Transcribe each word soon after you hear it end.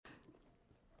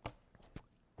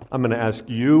I'm going to ask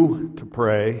you to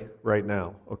pray right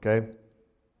now, okay?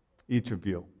 Each of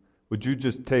you. Would you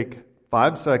just take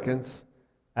 5 seconds,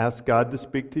 ask God to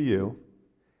speak to you,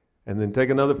 and then take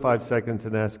another 5 seconds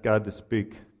and ask God to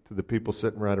speak to the people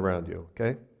sitting right around you,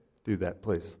 okay? Do that,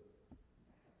 please.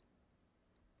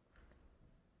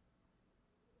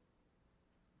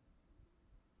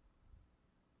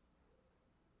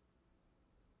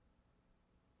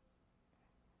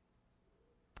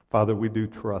 Father, we do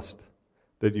trust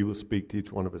that you will speak to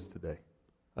each one of us today.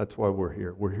 That's why we're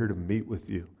here. We're here to meet with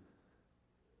you.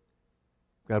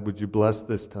 God, would you bless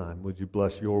this time? Would you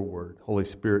bless your word? Holy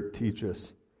Spirit, teach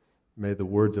us. May the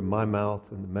words of my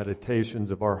mouth and the meditations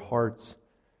of our hearts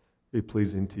be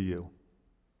pleasing to you.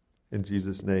 In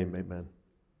Jesus' name, amen.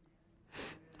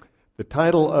 The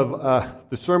title of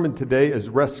the sermon today is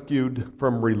Rescued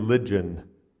from Religion.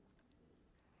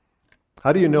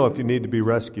 How do you know if you need to be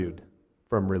rescued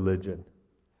from religion?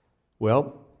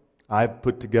 Well, I've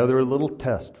put together a little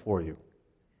test for you.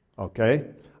 Okay?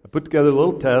 I put together a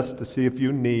little test to see if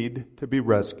you need to be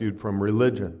rescued from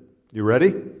religion. You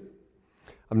ready?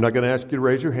 I'm not going to ask you to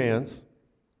raise your hands.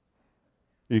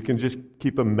 You can just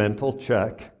keep a mental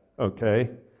check,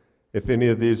 okay, if any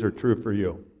of these are true for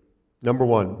you. Number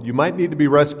one, you might need to be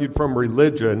rescued from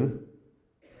religion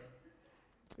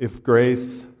if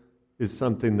grace is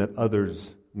something that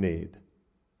others need,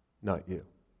 not you.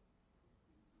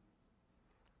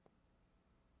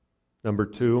 Number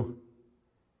two,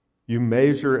 you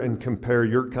measure and compare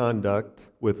your conduct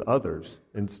with others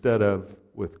instead of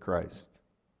with Christ.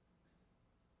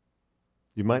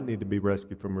 You might need to be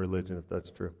rescued from religion if that's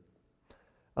true.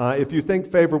 If you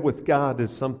think favor with God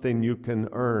is something you can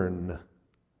earn,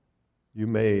 you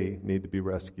may need to be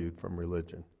rescued from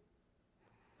religion.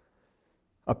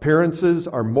 Appearances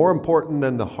are more important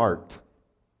than the heart.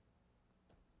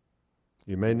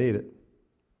 You may need it.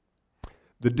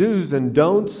 The do's and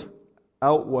don'ts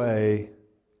outweigh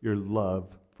your love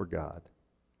for God.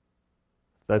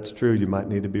 If that's true, you might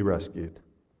need to be rescued.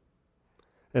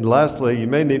 And lastly, you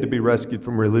may need to be rescued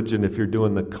from religion if you're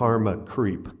doing the karma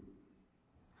creep.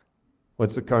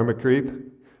 What's the karma creep?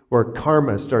 Where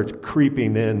karma starts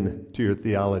creeping in to your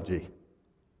theology.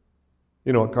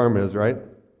 You know what karma is, right?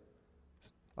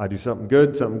 I do something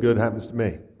good happens to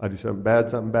me. I do something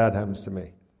bad happens to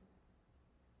me.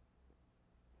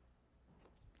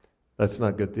 That's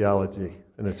not good theology,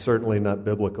 and it's certainly not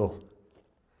biblical.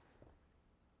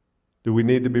 Do we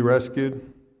need to be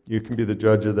rescued? You can be the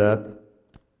judge of that.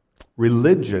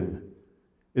 Religion,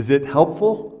 is it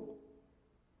helpful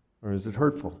or is it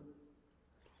hurtful?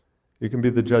 You can be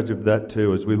the judge of that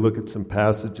too as we look at some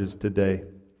passages today.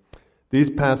 These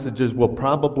passages will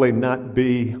probably not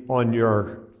be on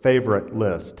your favorite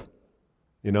list.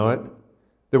 You know it?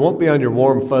 They won't be on your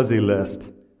warm fuzzy list.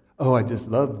 Oh, I just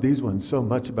love these ones so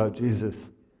much about Jesus.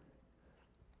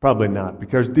 Probably not,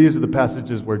 because these are the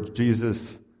passages where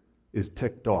Jesus is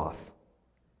ticked off,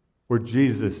 where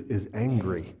Jesus is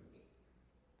angry.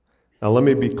 Now, let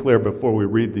me be clear before we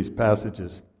read these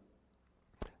passages.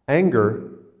 Anger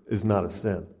is not a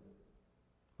sin.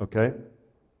 Okay?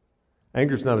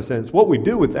 Anger is not a sin. It's what we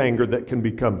do with anger that can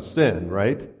become sin,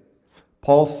 right?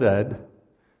 Paul said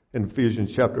in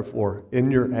Ephesians chapter 4,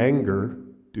 in your anger,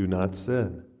 do not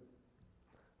sin.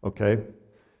 Okay?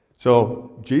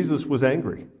 So, Jesus was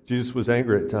angry. Jesus was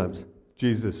angry at times.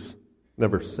 Jesus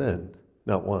never sinned,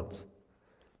 not once.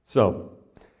 So,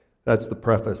 that's the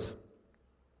preface.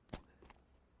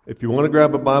 If you want to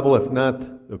grab a Bible, if not,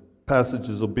 the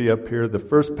passages will be up here. The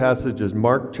first passage is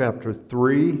Mark chapter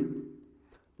 3,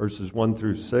 verses 1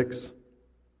 through 6.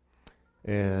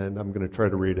 And I'm going to try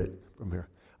to read it from here.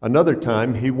 Another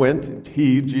time,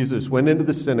 Jesus, went into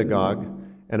the synagogue,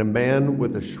 and a man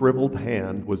with a shriveled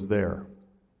hand was there.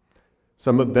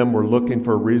 Some of them were looking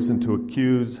for a reason to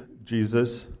accuse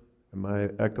Jesus. Am I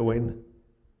echoing?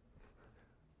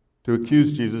 To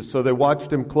accuse Jesus. So they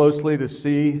watched him closely to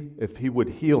see if he would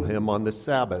heal him on the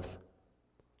Sabbath.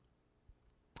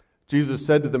 Jesus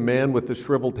said to the man with the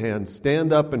shriveled hand,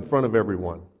 stand up in front of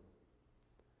everyone.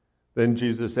 Then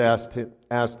Jesus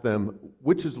asked them,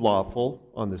 which is lawful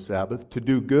on the Sabbath, to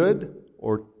do good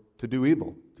or to do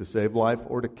evil, to save life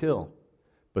or to kill?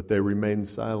 But they remained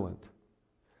silent.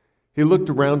 He looked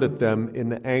around at them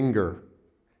in anger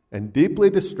and deeply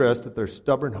distressed at their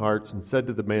stubborn hearts and said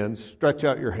to the man, stretch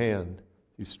out your hand.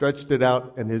 He stretched it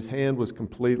out and his hand was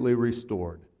completely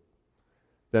restored.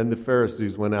 Then the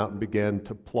Pharisees went out and began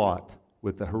to plot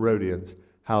with the Herodians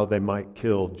how they might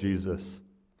kill Jesus.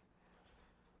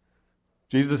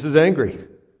 Jesus is angry.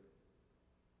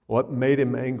 What made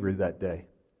him angry that day?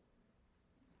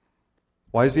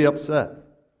 Why is he upset?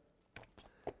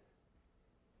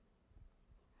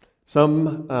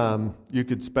 Some you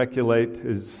could speculate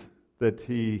is that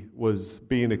he was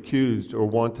being accused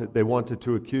or they wanted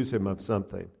to accuse him of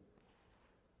something.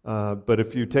 But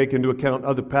if you take into account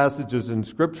other passages in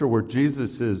Scripture where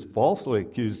Jesus is falsely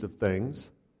accused of things,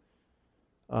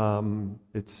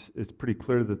 it's pretty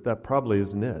clear that probably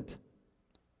isn't it.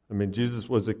 I mean, Jesus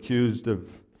was accused of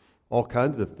all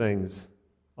kinds of things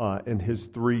in his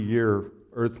 3-year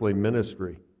earthly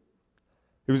ministry.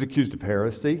 He was accused of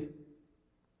heresy,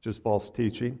 just false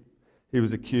teaching. He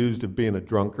was accused of being a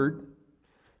drunkard.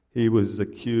 He was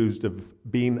accused of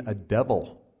being a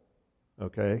devil.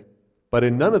 Okay? But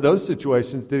in none of those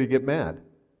situations did he get mad.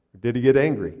 Or did he get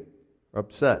angry or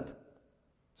upset?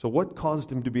 So what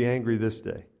caused him to be angry this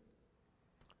day?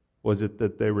 Was it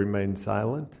that they remained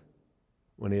silent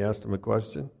when he asked him a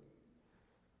question?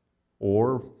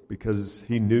 Or because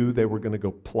he knew they were going to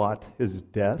go plot his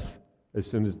death as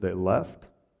soon as they left?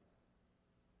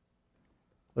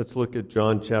 Let's look at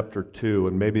John chapter 2,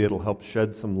 and maybe it'll help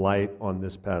shed some light on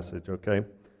this passage, okay?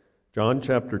 John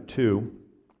chapter 2,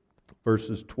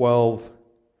 verses 12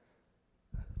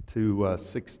 to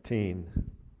 16.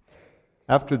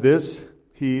 After this,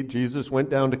 Jesus, went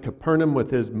down to Capernaum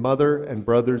with his mother and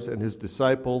brothers and his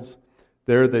disciples.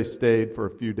 There they stayed for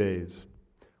a few days.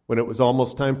 When it was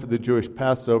almost time for the Jewish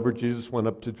Passover, Jesus went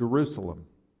up to Jerusalem.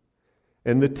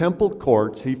 In the temple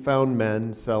courts, he found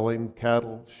men selling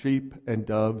cattle, sheep, and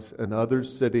doves, and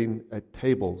others sitting at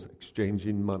tables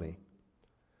exchanging money.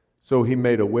 So he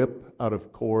made a whip out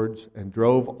of cords and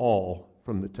drove all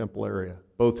from the temple area.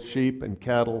 Both sheep and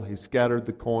cattle, he scattered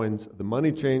the coins of the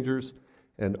money changers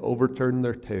and overturned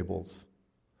their tables.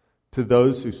 To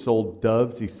those who sold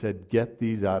doves, he said, "Get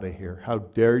these out of here. How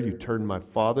dare you turn my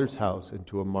Father's house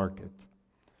into a market?"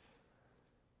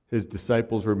 His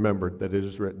disciples remembered that it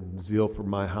is written, "Zeal for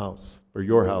my house, for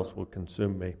your house will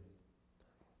consume me."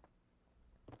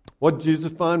 What did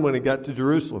Jesus find when he got to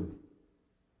Jerusalem?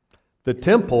 The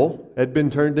temple had been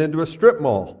turned into a strip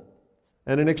mall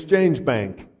and an exchange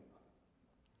bank.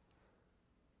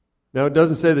 Now, it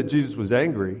doesn't say that Jesus was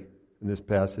angry in this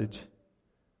passage,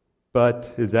 but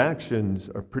his actions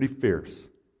are pretty fierce.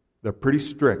 They're pretty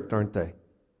strict, aren't they?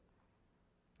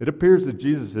 It appears that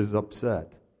Jesus is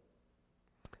upset.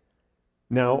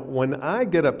 Now, when I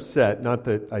get upset, not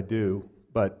that I do,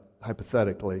 but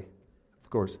hypothetically, of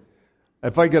course,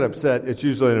 if I get upset, it's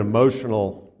usually an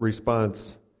emotional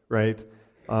response, right?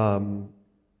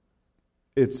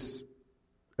 It's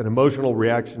an emotional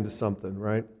reaction to something,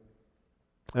 right?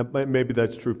 Maybe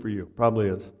that's true for you. Probably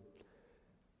is.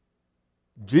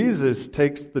 Jesus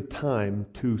takes the time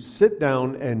to sit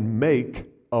down and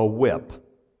make a whip.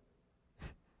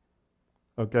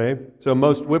 Okay? So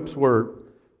most whips were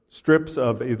strips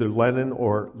of either linen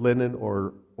or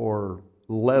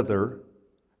leather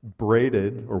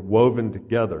braided or woven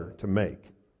together to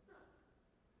make.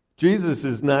 Jesus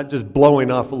is not just blowing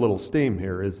off a little steam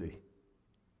here, is he?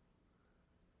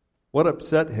 What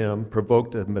upset him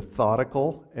provoked a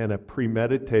methodical and a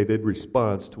premeditated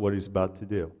response to what he's about to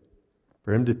do.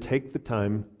 For him to take the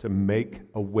time to make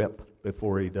a whip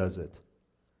before he does it.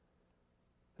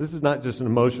 This is not just an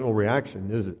emotional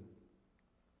reaction, is it?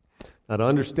 Now, to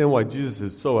understand why Jesus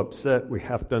is so upset, we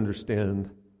have to understand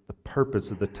the purpose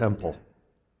of the temple.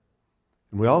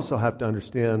 And we also have to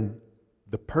understand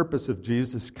the purpose of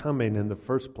Jesus coming in the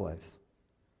first place.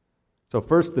 So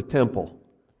first, the temple.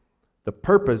 The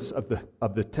purpose of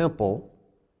the temple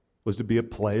was to be a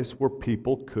place where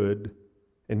people could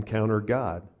encounter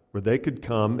God, where they could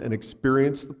come and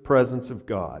experience the presence of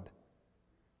God,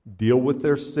 deal with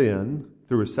their sin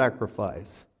through a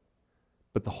sacrifice.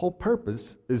 But the whole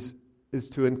purpose is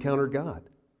to encounter God,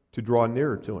 to draw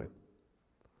nearer to Him.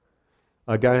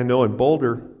 A guy I know in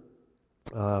Boulder,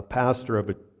 pastor of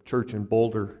a church in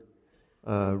Boulder,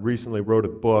 recently wrote a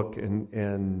book,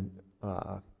 and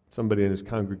somebody in his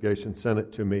congregation sent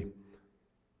it to me.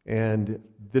 And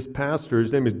this pastor,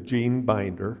 his name is Gene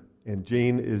Binder, and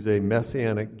Gene is a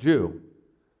Messianic Jew.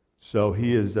 So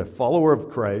he is a follower of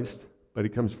Christ, but he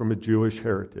comes from a Jewish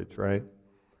heritage, right?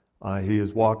 He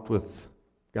has walked with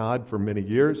God for many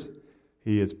years.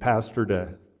 He has pastored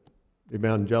an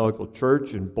evangelical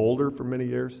church in Boulder for many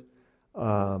years.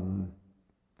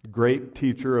 Great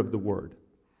teacher of the Word.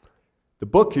 The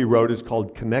book he wrote is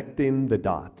called Connecting the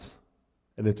Dots,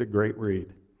 and it's a great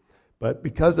read. But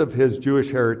because of his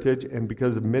Jewish heritage and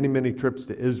because of many, many trips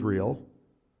to Israel,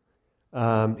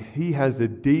 he has a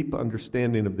deep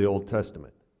understanding of the Old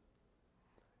Testament.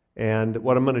 And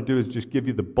what I'm going to do is just give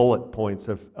you the bullet points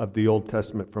of the Old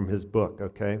Testament from his book,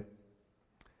 okay?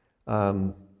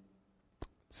 7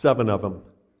 of them,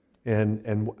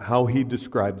 and how he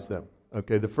describes them.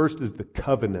 Okay, the first is the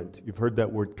covenant. You've heard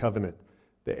that word covenant,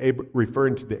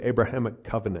 referring to the Abrahamic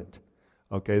covenant.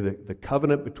 Okay, the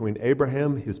covenant between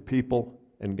Abraham, his people,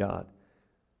 and God.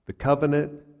 The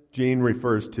covenant, Gene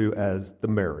refers to as the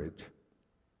marriage.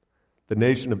 The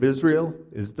nation of Israel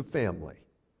is the family.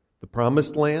 The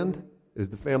promised land is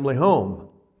the family home.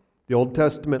 The Old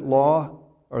Testament law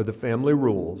are the family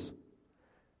rules.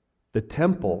 The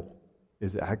temple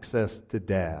is access to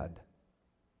Dad.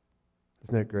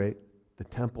 Isn't that great? The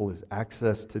temple is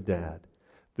access to Dad.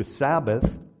 The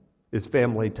Sabbath is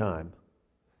family time.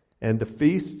 And the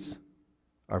feasts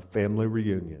are family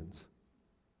reunions.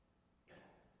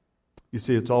 You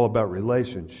see, it's all about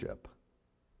relationship.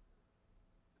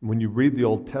 When you read the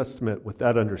Old Testament with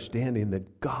that understanding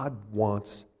that God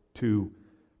wants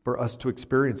for us to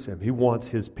experience Him. He wants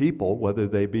His people, whether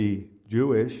they be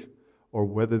Jewish or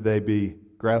whether they be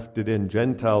grafted in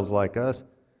Gentiles like us,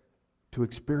 to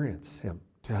experience Him,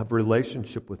 to have a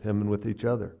relationship with Him and with each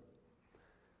other.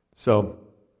 So,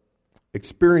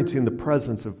 experiencing the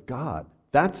presence of God,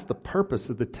 that's the purpose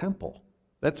of the temple.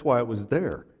 That's why it was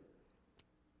there.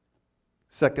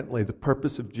 Secondly, the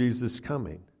purpose of Jesus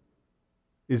coming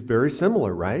is very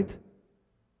similar, right?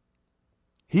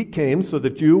 He came so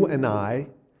that you and I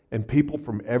and people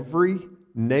from every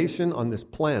nation on this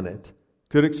planet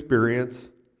could experience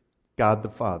God the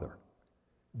Father.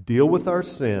 Deal with our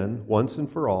sin once and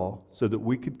for all so that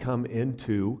we could come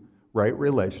into right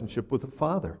relationship with the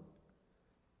Father.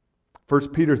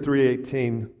 1 Peter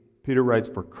 3:18, Peter writes,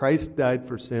 "For Christ died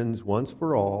for sins once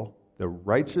for all, the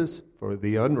righteous for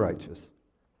the unrighteous,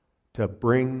 to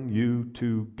bring you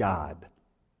to God."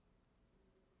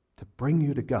 To bring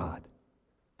you to God.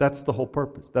 That's the whole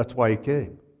purpose. That's why He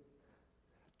came.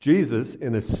 Jesus,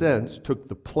 in a sense, took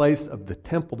the place of the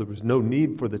temple. There was no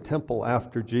need for the temple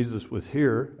after Jesus was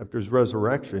here, after His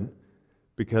resurrection,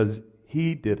 because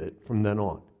He did it from then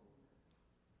on.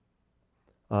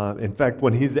 In fact,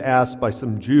 when He's asked by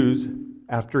some Jews,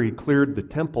 after He cleared the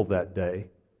temple that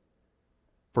day,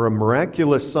 for a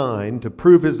miraculous sign to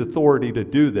prove His authority to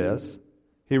do this,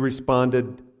 He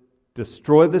responded,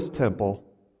 "Destroy this temple,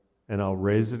 and I'll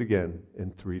raise it again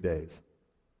in 3 days."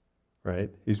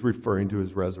 Right? He's referring to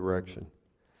His resurrection.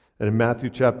 And in Matthew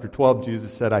chapter 12,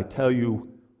 Jesus said, "I tell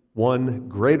you, one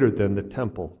greater than the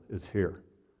temple is here,"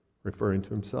 referring to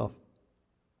Himself.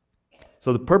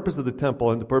 So the purpose of the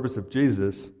temple and the purpose of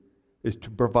Jesus is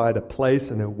to provide a place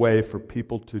and a way for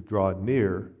people to draw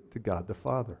near to God the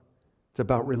Father. It's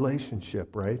about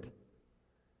relationship, right?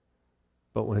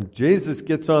 But when Jesus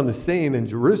gets on the scene in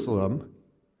Jerusalem,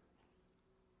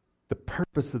 the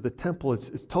purpose of the temple,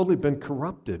 it's totally been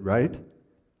corrupted, right?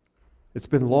 It's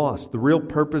been lost. The real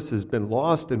purpose has been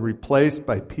lost and replaced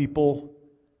by people,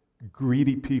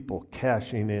 greedy people,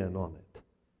 cashing in on it.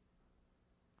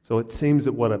 So it seems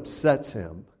that what upsets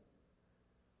Him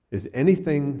is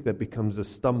anything that becomes a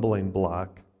stumbling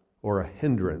block or a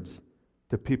hindrance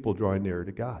to people drawing nearer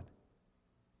to God.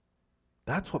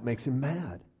 That's what makes Him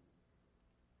mad.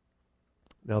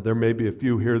 Now, there may be a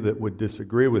few here that would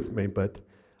disagree with me, but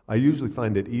I usually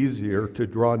find it easier to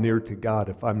draw near to God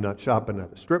if I'm not shopping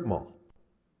at a strip mall.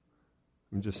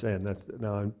 I'm just saying,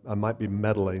 I might be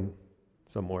meddling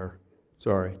somewhere.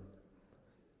 Sorry.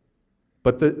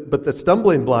 But the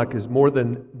stumbling block is more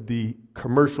than the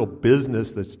commercial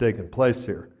business that's taken place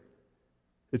here.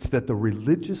 It's that the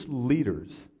religious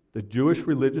leaders, the Jewish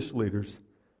religious leaders,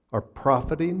 are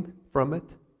profiting from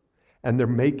it, and they're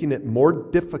making it more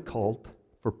difficult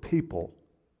for people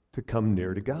to come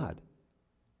near to God.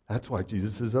 That's why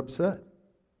Jesus is upset.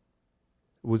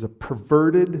 It was a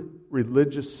perverted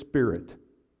religious spirit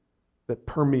that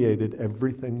permeated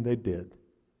everything they did.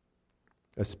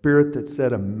 A spirit that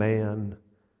said a man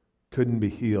couldn't be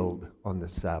healed on the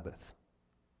Sabbath.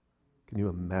 Can you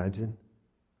imagine?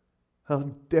 How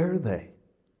dare they?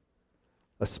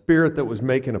 A spirit that was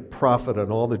making a profit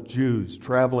on all the Jews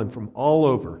traveling from all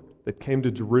over that came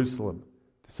to Jerusalem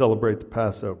to celebrate the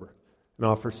Passover and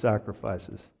offer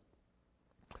sacrifices.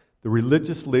 The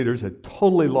religious leaders had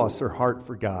totally lost their heart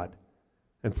for God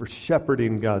and for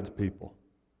shepherding God's people.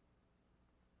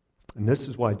 And this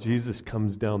is why Jesus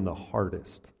comes down the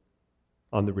hardest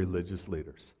on the religious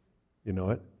leaders. You know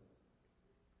it?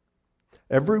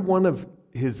 Every one of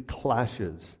His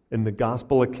clashes in the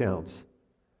gospel accounts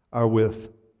are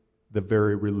with the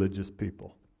very religious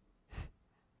people.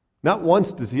 Not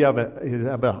once does He have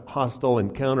a hostile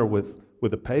encounter with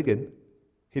a pagan.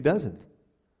 He doesn't.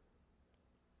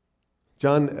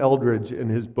 John Eldredge in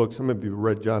his book, some of you have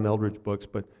read John Eldredge books,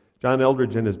 but John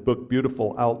Eldredge in his book,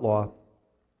 Beautiful Outlaw,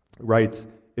 writes,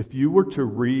 if you were to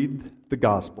read the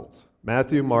Gospels,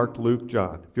 Matthew, Mark, Luke,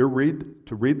 John. If you're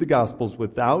to read the Gospels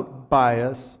without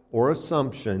bias or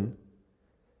assumption,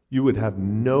 you would have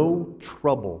no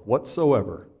trouble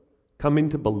whatsoever coming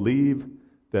to believe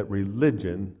that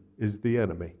religion is the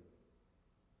enemy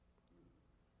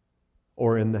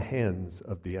or in the hands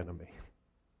of the enemy.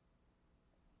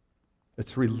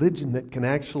 It's religion that can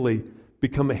actually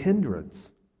become a hindrance,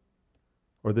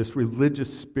 or this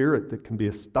religious spirit that can be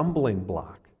a stumbling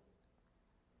block.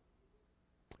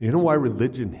 You know why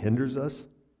religion hinders us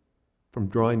from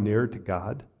drawing near to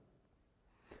God?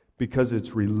 Because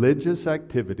it's religious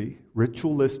activity,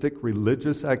 ritualistic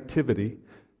religious activity,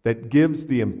 that gives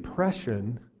the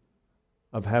impression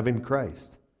of having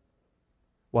Christ,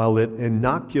 while it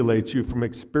inoculates you from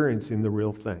experiencing the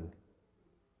real thing.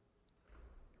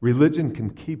 Religion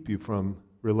can keep you from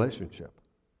relationship.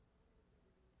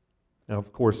 Now,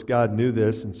 of course, God knew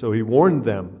this, and so He warned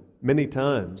them many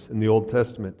times in the Old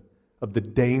Testament of the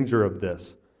danger of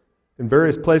this. In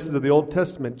various places of the Old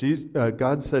Testament,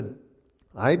 God said,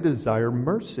 I desire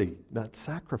mercy, not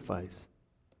sacrifice.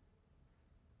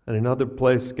 And another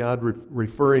place, God,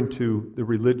 referring to the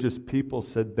religious people,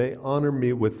 said, they honor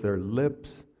me with their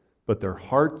lips, but their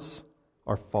hearts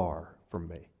are far from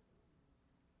me.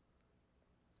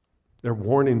 They're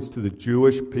warnings to the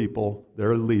Jewish people,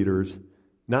 their leaders,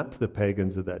 not to the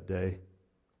pagans of that day.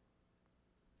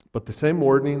 But the same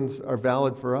warnings are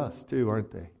valid for us too,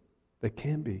 aren't they? They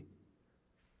can be.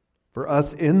 For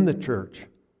us in the church,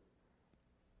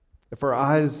 if our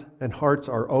eyes and hearts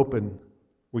are open,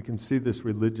 we can see this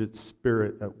religious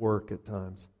spirit at work at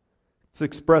times. It's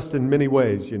expressed in many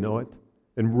ways, you know it.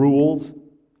 In rules,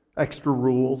 extra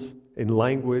rules, in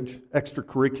language,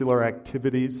 extracurricular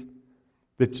activities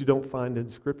that you don't find in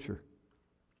Scripture.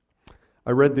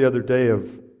 I read the other day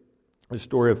of a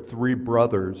story of three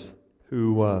brothers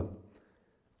who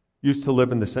used to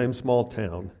live in the same small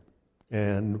town,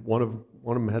 and one of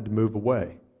them had to move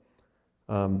away.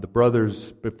 The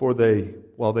brothers,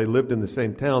 while they lived in the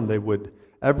same town, they would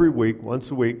every week, once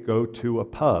a week, go to a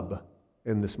pub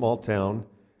in the small town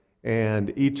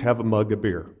and each have a mug of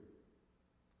beer.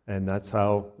 And that's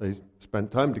how they spent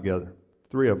time together,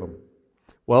 three of them.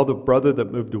 Well, the brother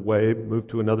that moved away moved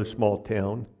to another small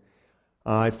town.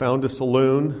 I found a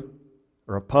saloon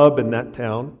or a pub in that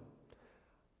town.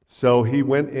 So he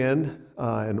went in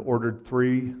and ordered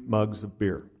 3 mugs of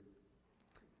beer.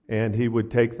 And he would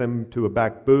take them to a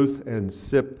back booth and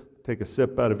take a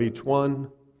sip out of each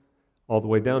one, all the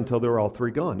way down until they were all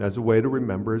 3 gone, as a way to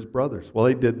remember his brothers. Well,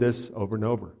 he did this over and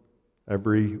over.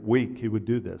 Every week he would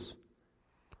do this.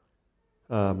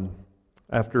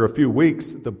 After a few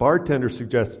weeks, the bartender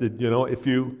suggested, if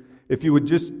you would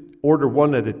just order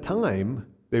one at a time,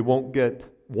 they won't get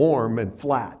warm and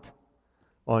flat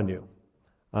on you.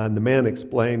 And the man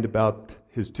explained about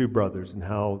his 2 brothers and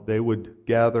how they would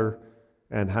gather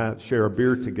and share a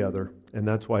beer together, and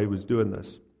that's why he was doing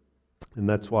this. And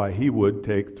that's why he would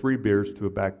take 3 beers to a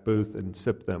back booth and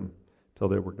sip them till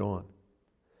they were gone.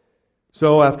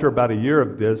 So after about a year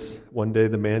of this, one day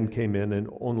the man came in and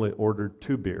only ordered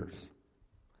 2 beers,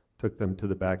 took them to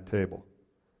the back table.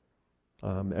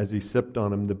 As he sipped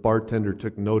on them, the bartender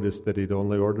took notice that he'd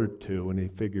only ordered 2, and he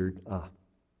figured,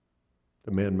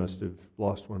 the man must have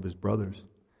lost one of his brothers.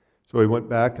 So he went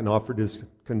back and offered his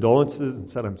condolences and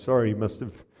said, I'm sorry, you must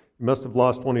have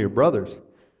lost one of your brothers.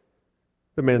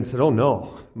 The man said, oh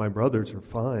no, my brothers are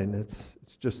fine. It's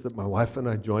just that my wife and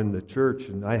I joined the church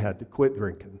and I had to quit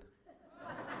drinking.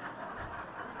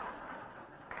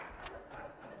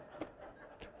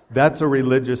 That's a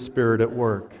religious spirit at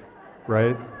work,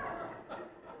 right?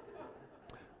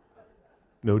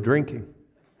 No drinking.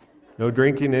 No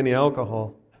drinking any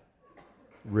alcohol.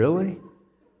 Really?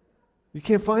 You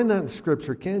can't find that in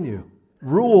Scripture, can you?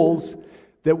 Rules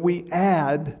that we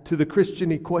add to the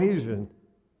Christian equation.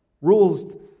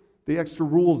 Rules, the extra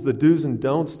rules, the do's and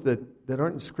don'ts that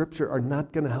aren't in Scripture are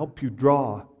not going to help you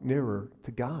draw nearer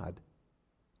to God.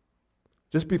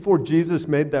 Just before Jesus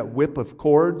made that whip of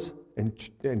cords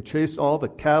and chased all the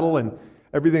cattle and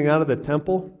everything out of the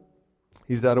temple,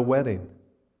 he's at a wedding,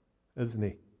 isn't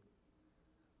he?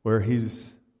 Where he's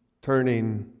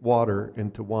turning water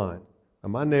into wine. Now,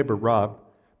 my neighbor Rob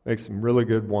makes some really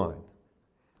good wine,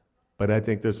 but I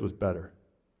think this was better.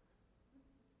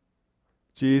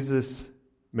 Jesus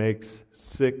makes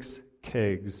 6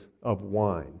 kegs of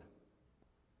wine.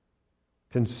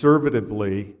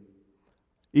 Conservatively,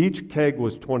 each keg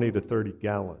was 20 to 30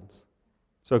 gallons.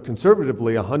 So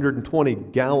conservatively, 120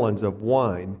 gallons of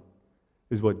wine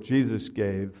is what Jesus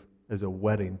gave as a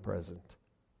wedding present.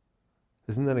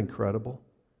 Isn't that incredible?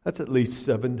 That's at least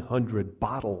 700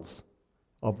 bottles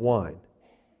of wine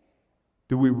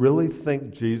Do we really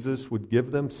think Jesus would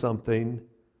give them something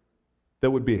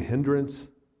that would be a hindrance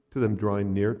to them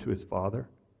drawing near to his Father?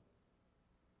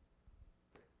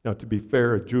 Now, to be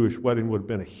fair, a Jewish wedding would have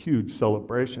been a huge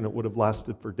celebration. It would have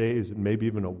lasted for days and maybe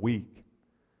even a week.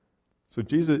 So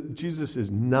Jesus is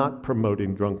not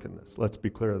promoting drunkenness. Let's be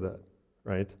clear of that,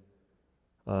 right?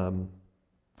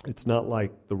 It's not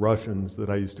like the Russians that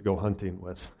I used to go hunting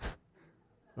with.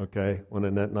 Okay? When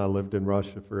Annette and I lived in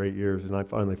Russia for 8 years, and I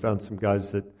finally found some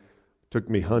guys that took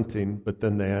me hunting, but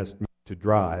then they asked me to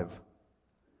drive.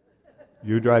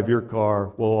 You drive your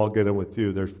car, we'll all get in with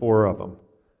you. There's 4 of them.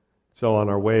 So on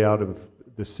our way out of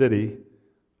the city,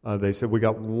 they said, we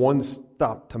got one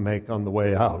stop to make on the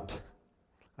way out.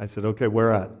 I said, okay,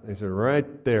 where at? They said,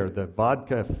 right there, the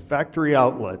vodka factory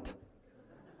outlet.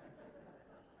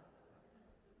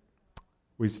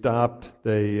 We stopped.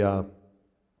 They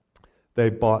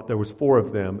bought, there was 4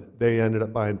 of them. They ended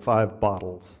up buying 5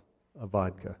 bottles of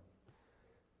vodka.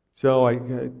 So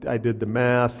I did the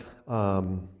math,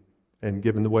 and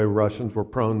given the way Russians were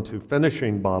prone to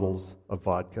finishing bottles of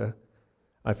vodka,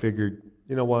 I figured,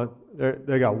 you know what,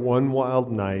 they got one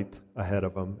wild night ahead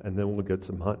of them, and then we'll get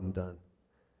some hunting done.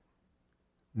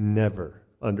 Never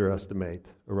underestimate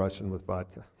a Russian with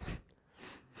vodka.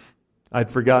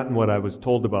 I'd forgotten what I was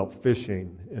told about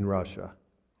fishing in Russia.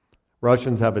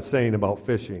 Russians have a saying about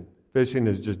fishing. Fishing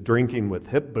is just drinking with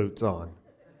hip boots on.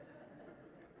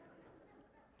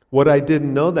 What I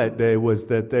didn't know that day was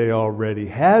that they already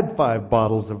had 5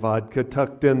 bottles of vodka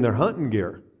tucked in their hunting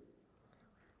gear.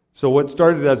 So what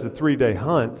started as a 3-day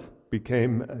hunt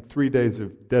became 3 days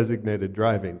of designated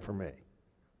driving for me.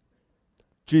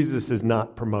 Jesus is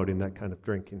not promoting that kind of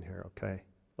drinking here, okay?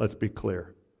 Let's be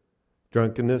clear.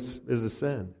 Drunkenness is a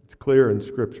sin. It's clear in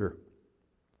Scripture.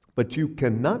 But you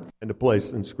cannot find a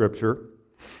place in Scripture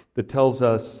that tells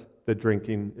us that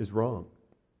drinking is wrong.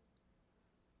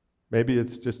 Maybe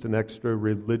it's just an extra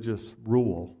religious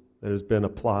rule that has been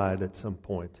applied at some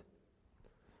point.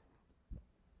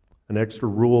 An extra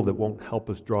rule that won't help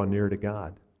us draw near to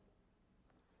God.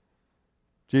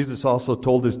 Jesus also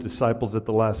told his disciples at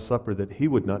the Last Supper that he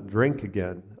would not drink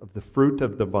again of the fruit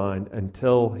of the vine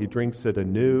until he drinks it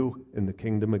anew in the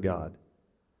kingdom of God.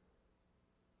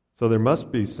 So there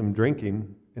must be some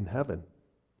drinking in heaven.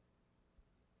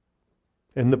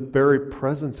 In the very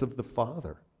presence of the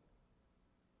Father.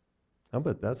 I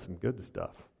bet that's some good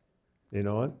stuff. You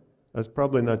know what? That's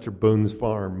probably not your Boone's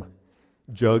Farm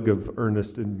jug of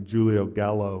Ernest and Julio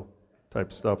Gallo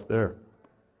type stuff there.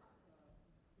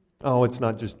 Oh, it's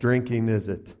not just drinking, is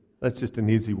it? That's just an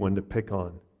easy one to pick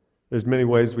on. There's many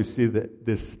ways we see that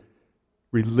this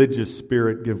religious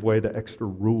spirit give way to extra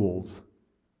rules.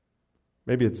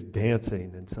 Maybe it's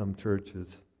dancing in some churches.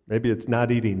 Maybe it's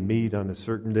not eating meat on a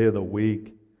certain day of the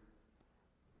week.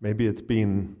 Maybe it's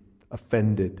being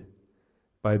offended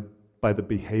by the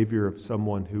behavior of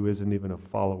someone who isn't even a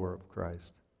follower of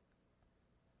Christ.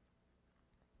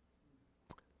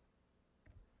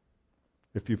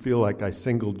 If you feel like I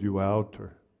singled you out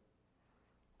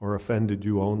or offended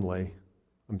you only,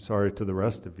 I'm sorry to the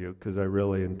rest of you, because I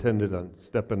really intended on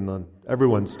stepping on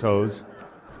everyone's toes,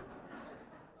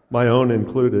 my own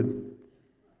included.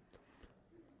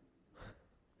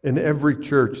 In every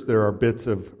church, there are bits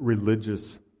of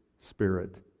religious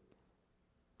spirit.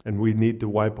 And we need to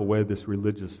wipe away this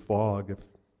religious fog if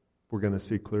we're going to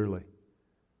see clearly.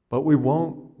 But we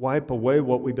won't wipe away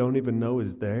what we don't even know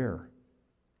is there,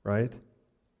 right?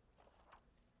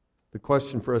 The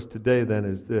question for us today then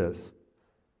is this: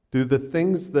 do the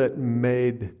things that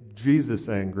made Jesus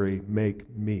angry make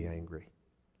me angry?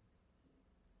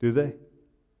 Do they?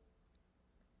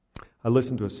 I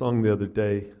listened to a song the other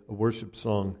day, a worship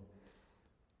song,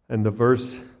 and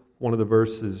one of the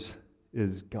verses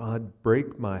is, God,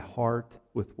 break my heart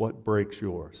with what breaks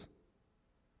yours.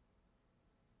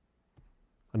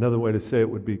 Another way to say it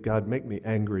would be, God, make me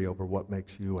angry over what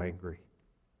makes you angry.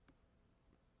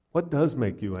 What does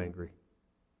make you angry?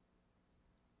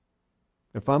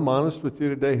 If I'm honest with you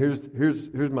today, here's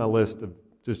my list of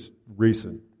just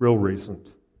real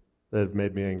recent, that have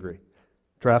made me angry.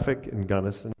 Traffic in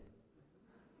Gunnison.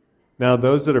 Now,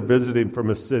 those that are visiting from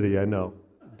a city, I know,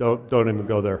 don't even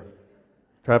go there.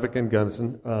 Traffic in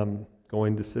Gunnison,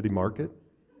 going to City Market.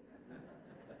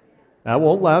 That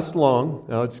won't last long.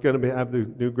 Now it's going to have the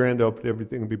new grand opening.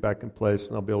 Everything will be back in place,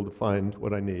 and I'll be able to find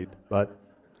what I need. But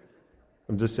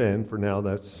I'm just saying, for now,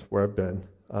 that's where I've been.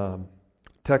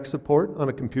 Tech support on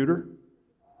a computer.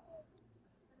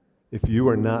 If you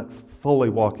are not fully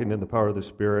walking in the power of the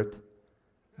Spirit,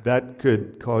 that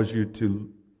could cause you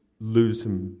to lose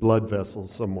some blood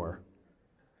vessels somewhere.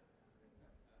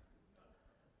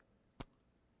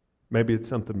 Maybe it's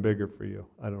something bigger for you.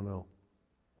 I don't know.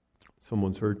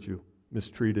 Someone's hurt you,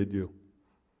 mistreated you,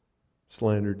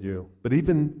 slandered you. But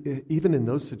even in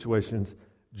those situations,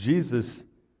 Jesus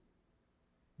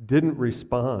didn't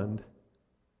respond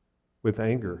with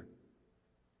anger.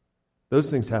 Those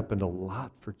things happened a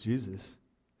lot for Jesus.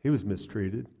 He was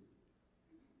mistreated.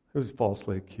 He was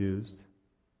falsely accused.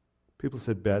 People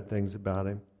said bad things about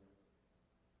him.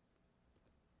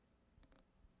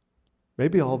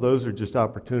 Maybe all those are just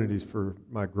opportunities for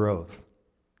my growth,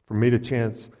 for me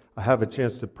I have a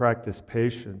chance to practice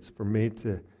patience, for me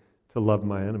to love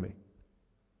my enemy.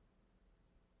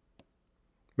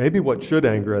 Maybe what should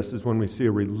anger us is when we see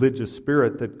a religious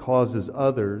spirit that causes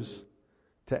others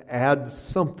to add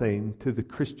something to the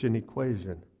Christian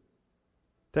equation,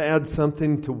 to add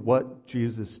something to what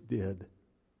Jesus did.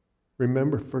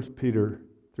 Remember 1 Peter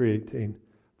 3:18,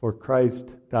 for Christ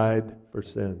died for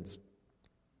sins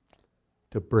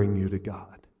to bring you to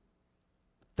God.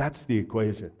 That's the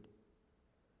equation.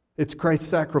 It's Christ's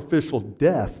sacrificial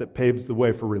death that paves the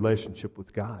way for relationship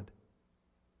with God.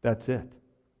 That's it.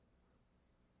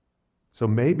 So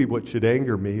maybe what should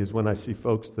anger me is when I see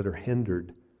folks that are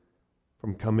hindered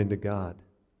from coming to God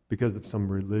because of some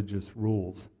religious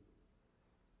rules.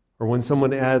 Or when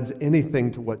someone adds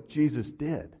anything to what Jesus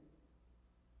did,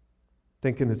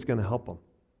 thinking it's going to help them.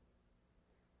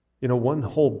 You know, one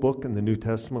whole book in the New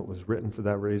Testament was written for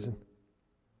that reason.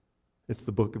 It's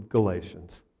the book of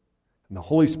Galatians. And the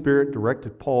Holy Spirit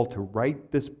directed Paul to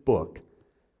write this book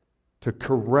to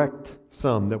correct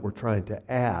some that were trying to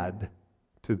add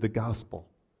to the gospel.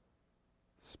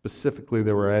 Specifically,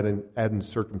 they were adding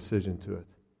circumcision to it.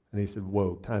 And he said,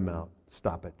 whoa, time out,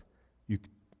 stop it.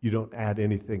 You don't add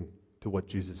anything to what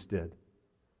Jesus did.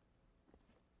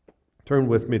 Turn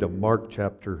with me to Mark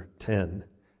chapter 10, and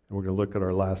we're going to look at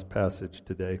our last passage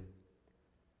today.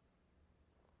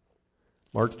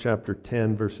 Mark chapter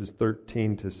 10, verses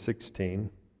 13 to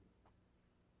 16.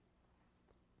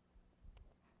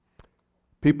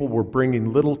 People were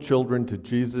bringing little children to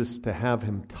Jesus to have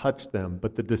him touch them,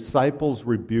 but the disciples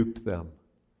rebuked them.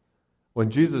 When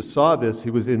Jesus saw this,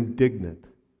 he was indignant.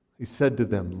 He said to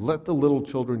them, let the little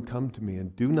children come to me,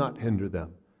 and do not hinder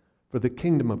them, for the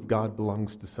kingdom of God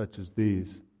belongs to such as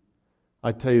these.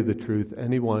 I tell you the truth,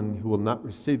 anyone who will not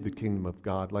receive the kingdom of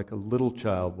God like a little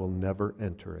child will never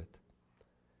enter it.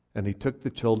 And he took the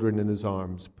children in his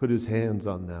arms, put his hands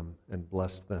on them, and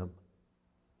blessed them.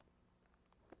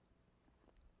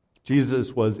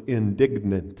 Jesus was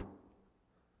indignant.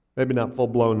 Maybe not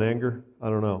full-blown anger. I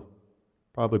don't know.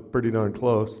 Probably pretty darn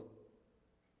close.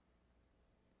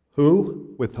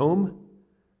 Who? With whom?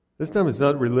 This time it's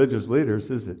not religious leaders,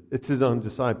 is it? It's his own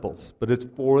disciples. But it's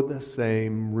for the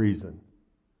same reason.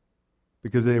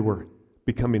 Because they were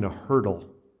becoming a hurdle.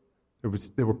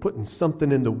 They were putting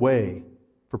something in the way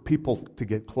for people to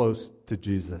get close to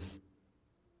Jesus.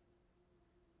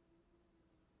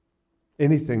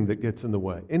 Anything that gets in the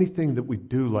way, anything that we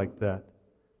do like that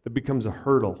becomes a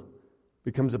hurdle,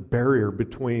 becomes a barrier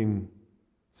between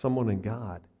someone and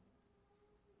God.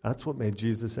 That's what made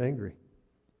Jesus angry.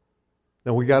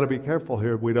 Now we got to be careful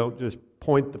here. We don't just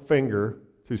point the finger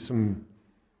to some,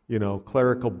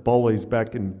 clerical bullies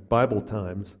back in Bible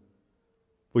times.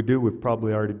 If we do, we've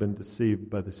probably already been deceived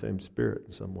by the same Spirit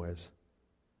in some ways.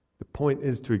 The point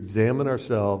is to examine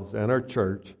ourselves and our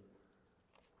church,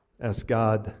 ask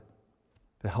God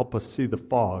to help us see the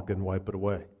fog and wipe it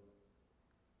away.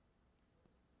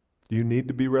 Do you need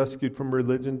to be rescued from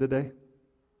religion today?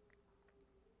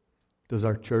 Does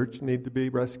our church need to be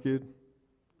rescued?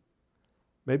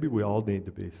 Maybe we all need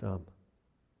to be some.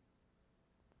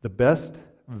 The best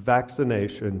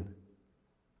vaccination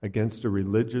against a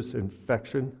religious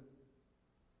infection,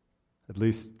 at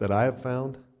least that I have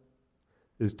found,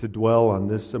 is to dwell on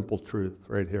this simple truth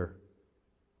right here.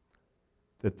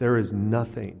 That there is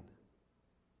nothing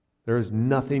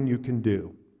you can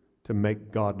do to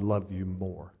make God love you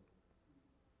more.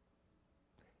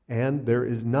 And there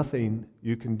is nothing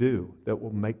you can do that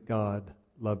will make God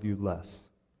love you less.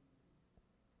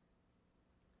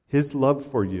 His love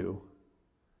for you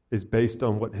is based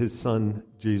on what his son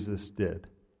Jesus did.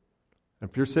 And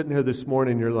if you're sitting here this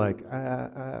morning, you're like,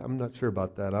 I'm not sure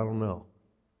about that. I don't know.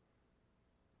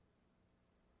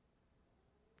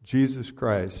 Jesus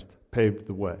Christ paved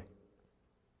the way.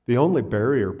 The only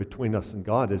barrier between us and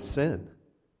God is sin.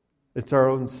 It's our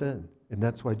own sin. And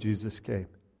that's why Jesus came.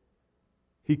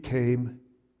 He came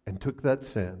and took that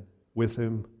sin with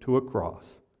him to a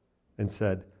cross and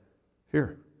said,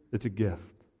 here, it's a gift.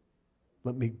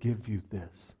 Let me give you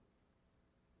this.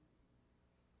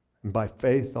 And by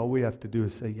faith, all we have to do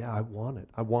is say, I want it.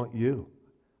 I want you.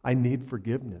 I need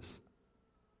forgiveness.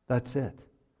 That's it.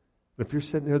 If you're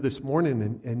sitting there this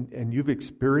morning and you've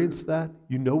experienced that,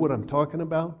 you know what I'm talking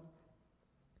about,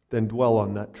 then dwell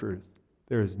on that truth.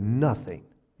 There is nothing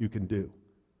you can do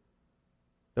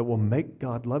that will make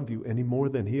God love you any more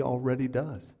than he already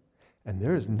does. And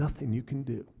there is nothing you can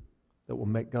do that will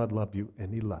make God love you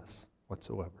any less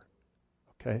whatsoever.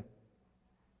 Okay?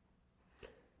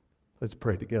 Let's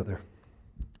pray together.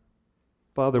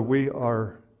 Father, we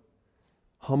are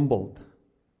humbled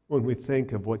when we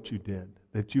think of what you did,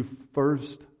 that you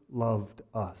first loved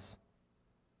us.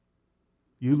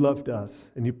 You loved us,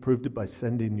 and you proved it by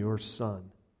sending your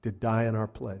Son to die in our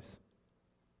place.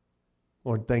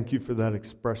 Lord, thank you for that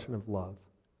expression of love.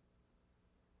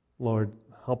 Lord,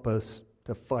 help us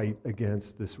to fight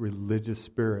against this religious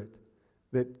spirit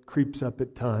that creeps up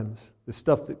at times. The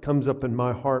stuff that comes up in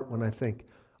my heart when I think,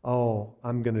 oh,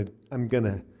 I'm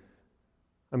gonna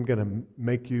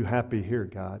make you happy here,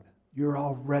 God. You're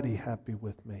already happy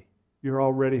with me. You're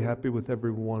already happy with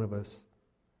every one of us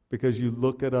because you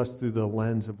look at us through the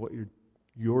lens of what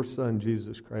your Son,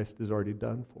 Jesus Christ, has already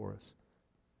done for us.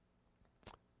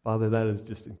 Father, that is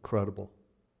just incredible.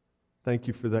 Thank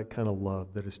you for that kind of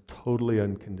love that is totally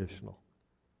unconditional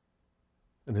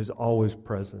and is always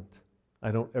present.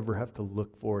 I don't ever have to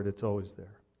look for it. It's always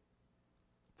there.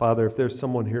 Father, if there's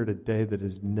someone here today that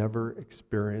has never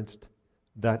experienced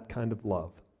that kind of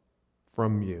love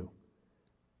from you,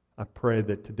 I pray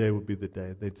that today would be the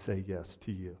day they'd say yes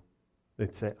to you.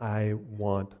 They'd say, I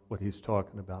want what he's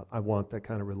talking about. I want that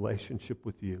kind of relationship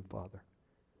with you, Father.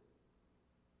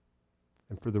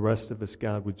 And for the rest of us,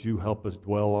 God, would you help us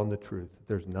dwell on the truth that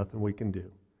there's nothing we can do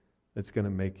that's going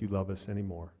to make you love us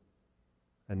anymore,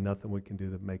 and nothing we can do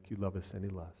that make you love us any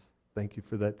less. Thank you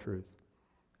for that truth.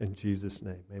 In Jesus'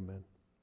 name, amen.